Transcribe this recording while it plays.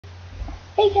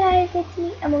Hey guys, it's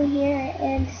me, Emily here,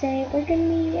 and today we're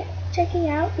going to be checking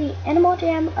out the Animal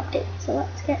Jam update, so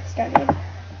let's get started.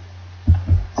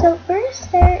 So first,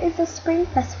 there is the Spring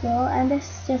Festival, and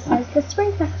this just says, the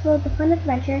Spring Festival, the fun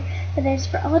adventure that is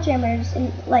for all jammers,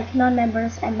 like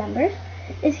non-members and members,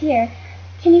 is here.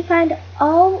 Can you find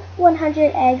all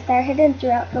 100 eggs that are hidden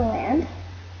throughout the land?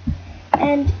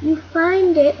 And you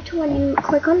find it when you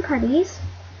click on parties,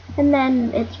 and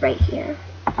then it's right here.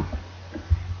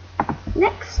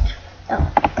 Next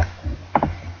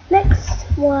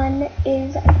one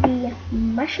is the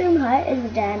Mushroom Hut. Is a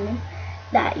den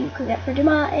that you could get for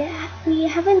Jamaa. We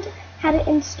haven't had it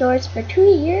in stores for 2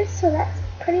 years, so that's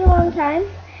a pretty long time.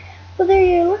 Whether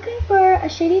you're looking for a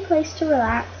shady place to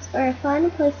relax or a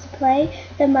fun place to play,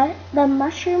 the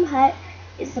Mushroom Hut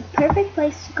is the perfect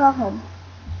place to call home.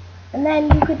 And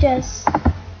then you could just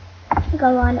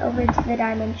go on over to the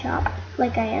diamond shop,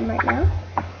 like I am right now.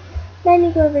 Then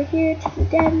you go over here to the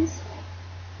dens.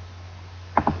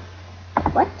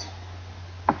 What?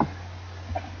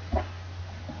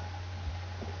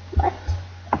 What?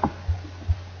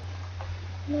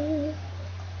 No.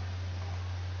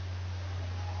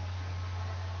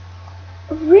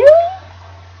 Really?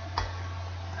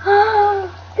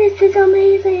 Oh, this is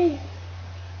amazing.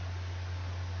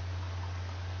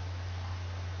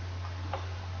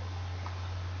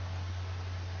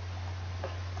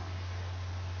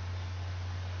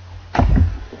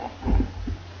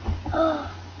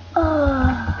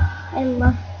 I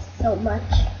love it so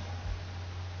much.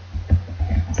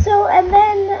 So, and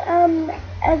then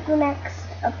as the next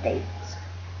updates,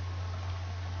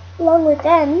 along with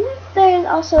den, there's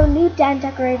also new den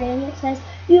decorating. It says,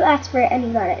 you asked for it and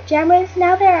you got it. Jammers,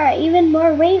 now there are even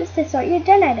more ways to sort your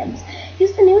den items.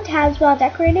 Use the new tabs while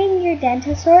decorating your den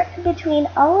to sort between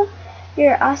all of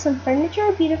your awesome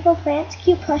furniture, beautiful plants,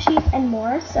 cute plushies, and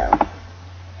more. So,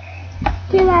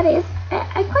 here that is.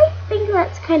 I quite think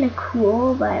that's kind of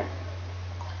cool, but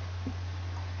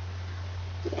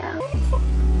yeah.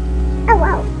 Oh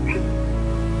wow.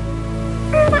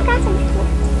 That grass is cute.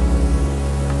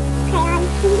 Crayon.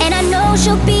 And I know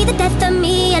she'll be the death of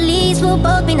me, at least we'll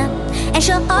both be numb. And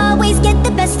she'll always get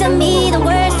the best of me, the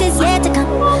worst is yet to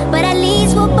come. But at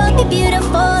least we'll both be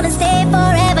beautiful and stay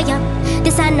forever young.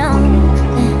 This I know,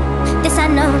 this I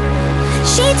know.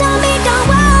 She told me don't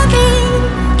worry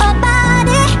about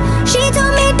it. She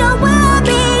told me don't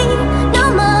worry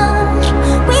no more.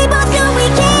 We both know we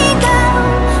can't go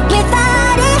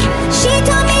without it. She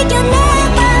told me you'll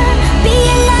never be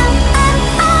alone.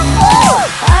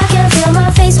 I can feel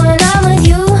my face when I'm with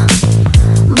you,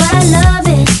 but I love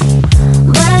it,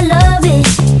 but I love it.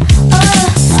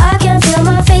 I can feel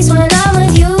my face when I'm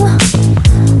with you,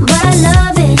 but I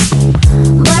love it,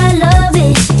 but I love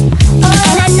it.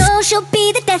 And I know she'll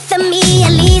be the death of me,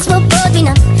 at least we'll both be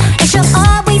numb. And she'll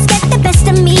always get the best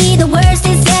of me, the worst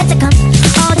is yet to come.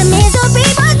 All the misery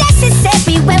was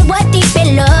necessary when we're deep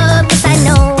in love. Cause I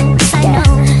know,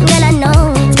 girl I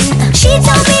know. She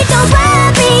told me don't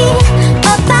worry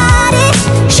about it.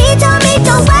 She told me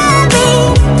don't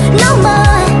worry no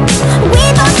more. We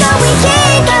both know we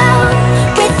can't go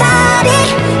without it.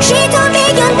 She told me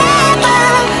you'll never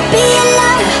be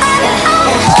alone.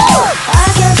 I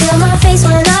can feel my face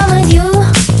when I'm with you,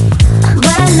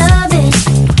 but I love it,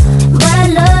 but I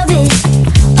love it.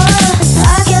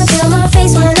 I can feel my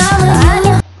face when I'm with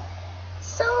you.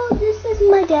 So this is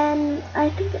my den. I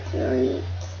think it's really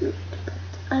cute, but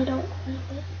I don't like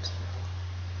it.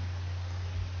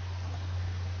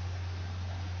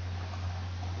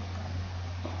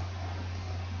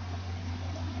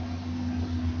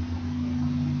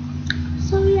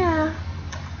 So yeah,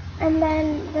 and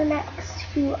then the next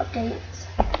few updates.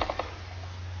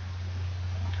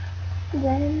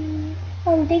 Then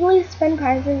daily spin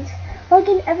prizes. Log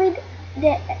in every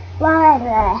day.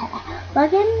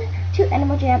 Log in to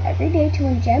Animal Jam every day to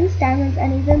win gems, diamonds,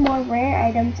 and even more rare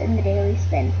items in the daily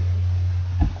spin.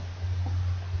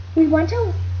 We want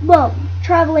to,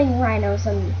 traveling rhinos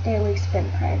and daily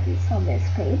spin prizes on this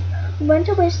page. We want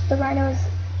to wish the rhinos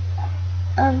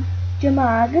of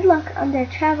Jamaa good luck on their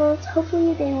travels.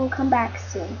 Hopefully they will come back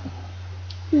soon.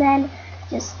 And then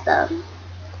just the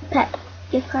pet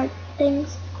gift card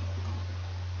things.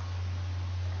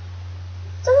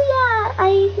 So yeah,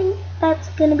 I think that's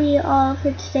gonna be all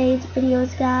for today's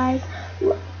videos, guys.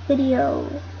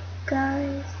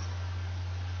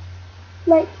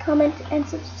 Like, comment, and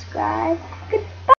subscribe. Goodbye.